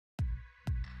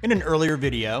In an earlier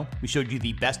video, we showed you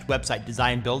the best website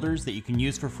design builders that you can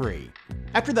use for free.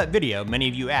 After that video, many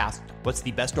of you asked, what's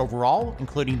the best overall,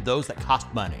 including those that cost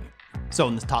money? So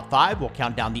in this top 5, we'll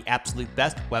count down the absolute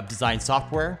best web design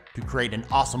software to create an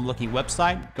awesome looking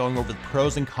website, going over the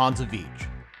pros and cons of each.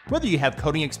 Whether you have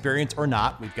coding experience or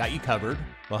not, we've got you covered.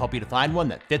 We'll help you to find one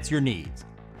that fits your needs.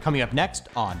 Coming up next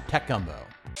on Tech Gumbo.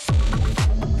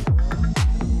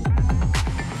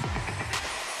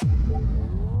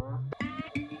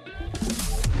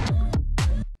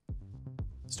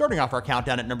 Starting off our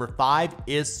countdown at number 5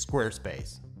 is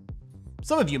Squarespace.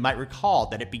 Some of you might recall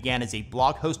that it began as a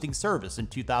blog hosting service in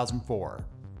 2004.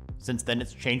 Since then,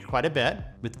 it's changed quite a bit,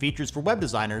 with features for web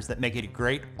designers that make it a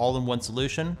great all-in-one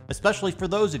solution, especially for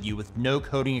those of you with no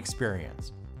coding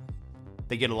experience.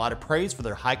 They get a lot of praise for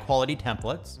their high-quality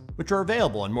templates, which are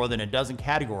available in more than a dozen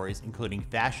categories, including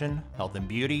fashion, health and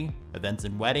beauty, events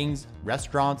and weddings,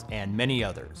 restaurants, and many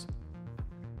others.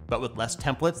 But with less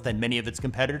templates than many of its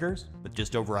competitors, with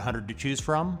just over 100 to choose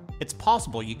from, it's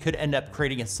possible you could end up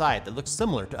creating a site that looks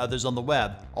similar to others on the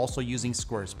web, also using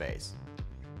Squarespace.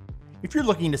 If you're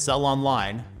looking to sell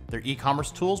online, their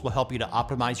e-commerce tools will help you to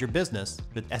optimize your business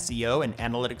with SEO and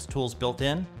analytics tools built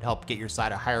in to help get your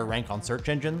site a higher rank on search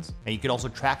engines, and you can also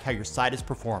track how your site is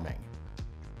performing.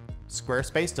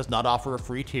 Squarespace does not offer a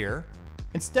free tier.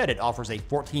 Instead, it offers a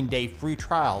 14-day free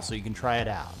trial so you can try it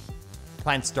out.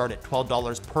 Plans start at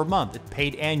 $12 per month if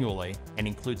paid annually and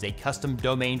includes a custom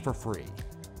domain for free.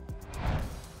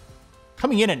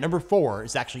 Coming in at number 4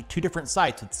 is actually two different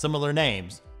sites with similar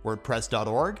names,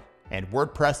 WordPress.org and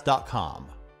WordPress.com.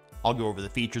 I'll go over the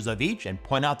features of each and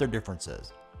point out their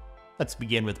differences. Let's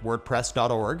begin with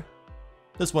WordPress.org.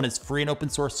 This one is free and open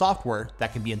source software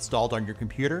that can be installed on your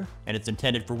computer, and it's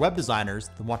intended for web designers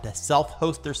that want to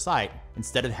self-host their site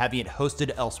instead of having it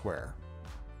hosted elsewhere.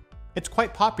 It's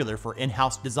quite popular for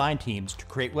in-house design teams to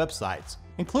create websites,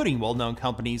 including well-known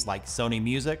companies like Sony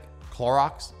Music,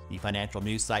 Clorox, the financial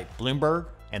news site Bloomberg,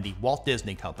 and the Walt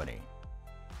Disney Company.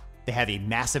 They have a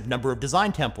massive number of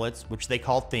design templates, which they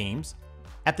call themes.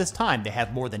 At this time, they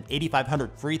have more than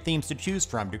 8,500 free themes to choose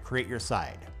from to create your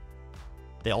site.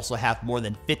 They also have more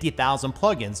than 50,000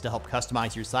 plugins to help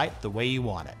customize your site the way you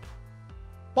want it.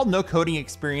 While no coding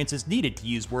experience is needed to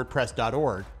use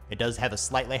WordPress.org, it does have a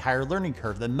slightly higher learning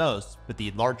curve than most with the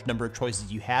large number of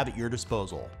choices you have at your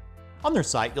disposal. On their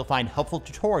site, you'll find helpful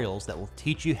tutorials that will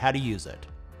teach you how to use it.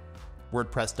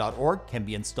 WordPress.org can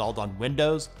be installed on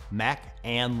Windows, Mac,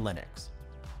 and Linux.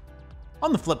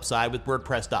 On the flip side, with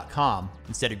WordPress.com,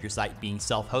 instead of your site being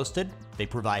self-hosted, they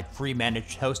provide free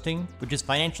managed hosting, which is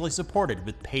financially supported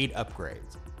with paid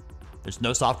upgrades. There's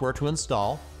no software to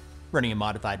install. Running a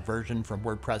modified version from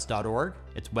WordPress.org,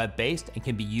 it's web-based and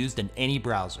can be used in any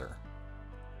browser.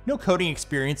 No coding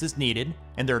experience is needed,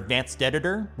 and their advanced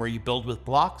editor, where you build with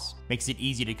blocks, makes it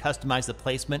easy to customize the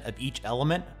placement of each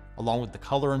element, along with the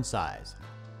color and size.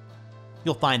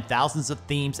 You'll find thousands of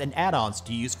themes and add-ons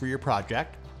to use for your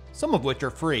project, some of which are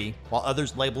free, while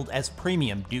others labeled as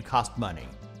premium do cost money.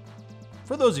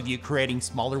 For those of you creating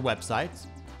smaller websites,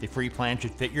 the free plan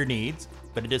should fit your needs,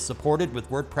 but it is supported with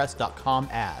WordPress.com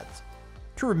ads.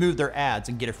 To remove their ads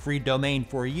and get a free domain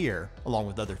for a year, along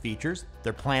with other features,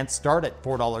 their plans start at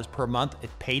 $4 per month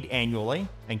if paid annually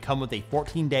and come with a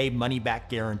 14-day money-back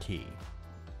guarantee.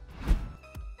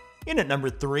 In at number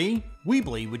 3,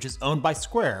 Weebly, which is owned by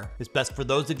Square, is best for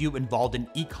those of you involved in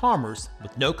e-commerce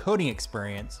with no coding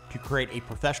experience to create a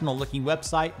professional-looking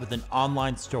website with an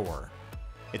online store.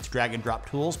 Its drag-and-drop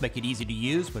tools make it easy to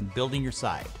use when building your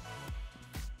site.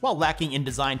 While lacking in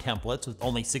design templates with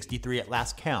only 63 at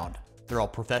last count, they're all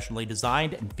professionally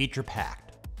designed and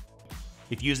feature-packed.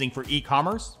 If using for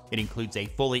e-commerce, it includes a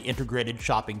fully integrated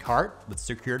shopping cart with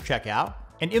secure checkout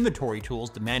and inventory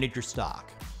tools to manage your stock.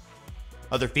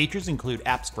 Other features include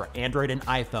apps for Android and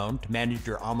iPhone to manage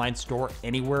your online store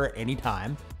anywhere,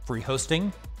 anytime, free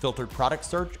hosting, filtered product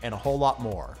search, and a whole lot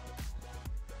more.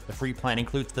 The free plan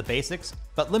includes the basics,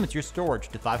 but limits your storage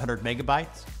to 500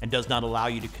 megabytes and does not allow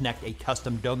you to connect a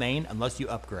custom domain unless you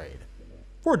upgrade.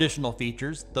 For additional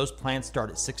features, those plans start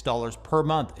at $6 per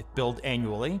month if billed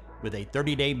annually, with a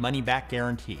 30-day money-back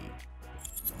guarantee.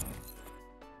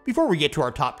 Before we get to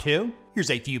our top 2,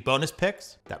 here's a few bonus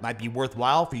picks that might be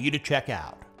worthwhile for you to check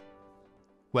out.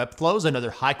 Webflow is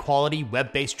another high-quality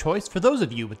web-based choice for those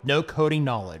of you with no coding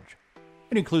knowledge.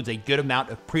 It includes a good amount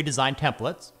of pre-designed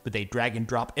templates with a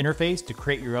drag-and-drop interface to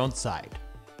create your own site.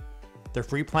 Their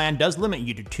free plan does limit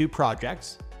you to 2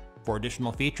 projects. For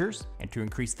additional features and to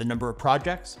increase the number of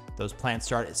projects, those plans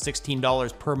start at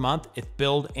 $16 per month if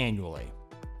billed annually.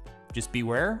 Just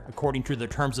beware, according to their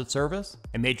terms of service,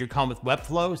 a major con with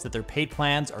Webflow is that their paid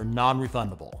plans are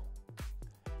non-refundable.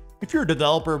 If you're a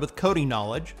developer with coding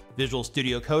knowledge, Visual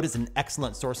Studio Code is an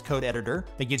excellent source code editor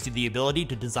that gives you the ability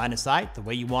to design a site the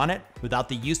way you want it without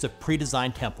the use of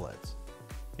pre-designed templates.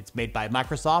 It's made by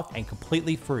Microsoft and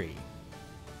completely free.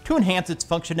 To enhance its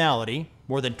functionality,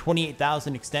 more than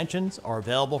 28,000 extensions are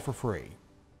available for free.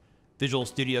 Visual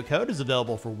Studio Code is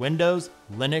available for Windows,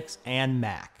 Linux, and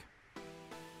Mac.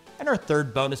 And our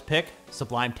third bonus pick,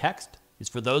 Sublime Text, is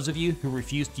for those of you who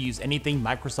refuse to use anything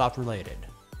Microsoft related.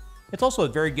 It's also a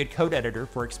very good code editor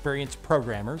for experienced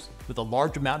programmers with a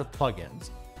large amount of plugins.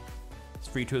 It's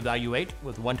free to evaluate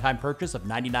with a one-time purchase of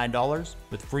 $99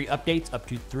 with free updates up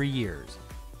to 3 years.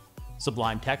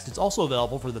 Sublime Text is also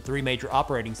available for the 3 major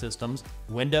operating systems,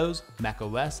 Windows,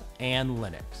 macOS, and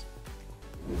Linux.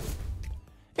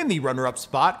 In the runner-up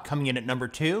spot, coming in at number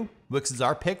 2, Wix is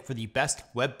our pick for the best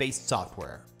web-based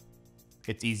software.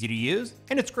 It's easy to use,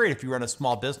 and it's great if you run a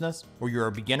small business or you're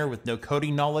a beginner with no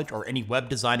coding knowledge or any web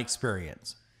design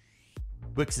experience.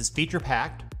 Wix is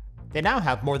feature-packed. They now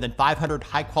have more than 500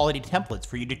 high-quality templates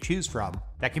for you to choose from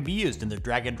that can be used in their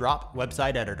drag-and-drop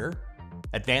website editor,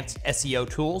 advanced SEO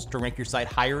tools to rank your site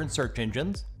higher in search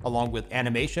engines, along with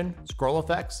animation, scroll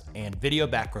effects, and video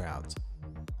backgrounds.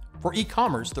 For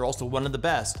e-commerce, they're also one of the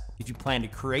best if you plan to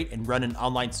create and run an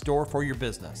online store for your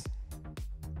business.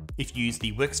 If you use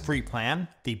the Wix free plan,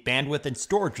 the bandwidth and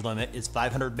storage limit is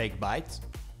 500 megabytes.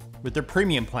 With their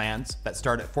premium plans that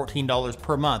start at $14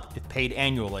 per month if paid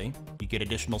annually, you get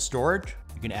additional storage,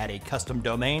 you can add a custom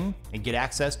domain, and get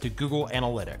access to Google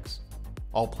Analytics.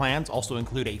 All plans also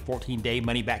include a 14-day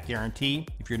money-back guarantee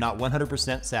if you're not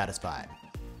 100% satisfied.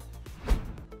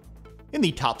 In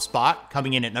the top spot,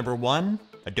 coming in at number 1,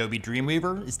 Adobe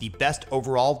Dreamweaver is the best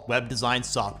overall web design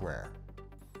software.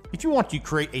 If you want to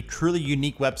create a truly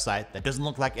unique website that doesn't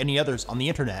look like any others on the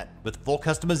internet with full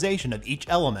customization of each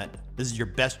element, this is your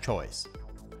best choice.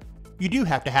 You do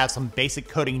have to have some basic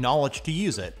coding knowledge to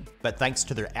use it, but thanks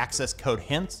to their access code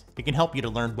hints, it can help you to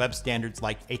learn web standards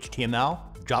like HTML,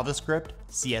 JavaScript,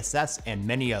 CSS, and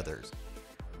many others.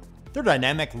 Their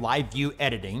dynamic live view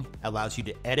editing allows you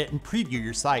to edit and preview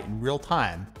your site in real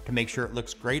time to make sure it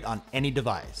looks great on any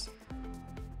device.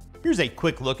 Here's a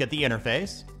quick look at the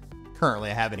interface.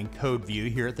 Currently I have it in code view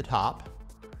here at the top.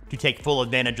 To take full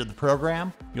advantage of the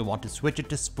program, you'll want to switch it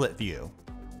to split view.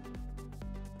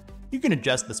 You can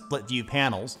adjust the split view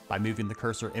panels by moving the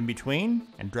cursor in between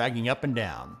and dragging up and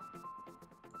down.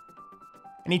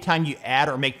 Anytime you add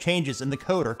or make changes in the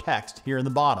code or text here in the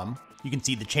bottom, you can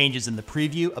see the changes in the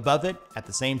preview above it at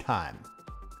the same time.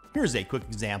 Here's a quick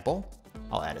example.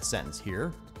 I'll add a sentence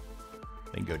here,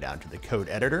 then go down to the code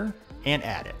editor and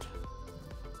add it.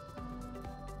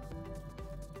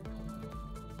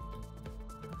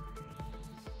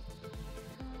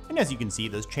 And as you can see,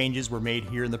 those changes were made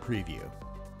here in the preview.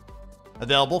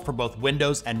 Available for both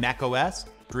Windows and macOS,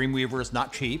 Dreamweaver is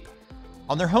not cheap.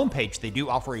 On their homepage, they do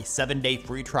offer a 7-day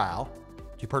free trial.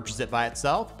 To purchase it by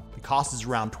itself, the cost is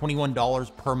around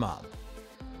 $21 per month.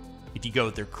 If you go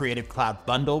with their Creative Cloud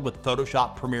bundle with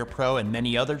Photoshop, Premiere Pro, and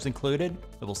many others included,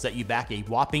 it will set you back a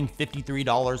whopping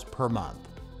 $53 per month.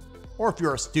 Or if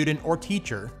you're a student or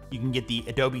teacher, you can get the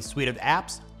Adobe suite of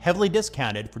apps heavily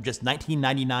discounted for just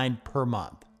 $19.99 per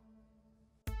month.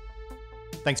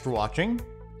 Thanks for watching.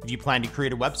 If you plan to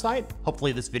create a website,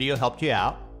 hopefully this video helped you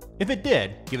out. If it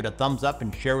did, give it a thumbs up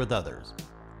and share with others.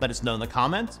 Let us know in the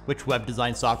comments which web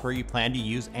design software you plan to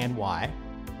use and why.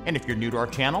 And if you're new to our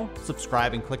channel,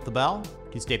 subscribe and click the bell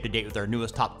to stay up to date with our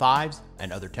newest top 5s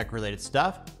and other tech related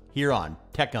stuff here on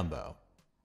Tech Gumbo.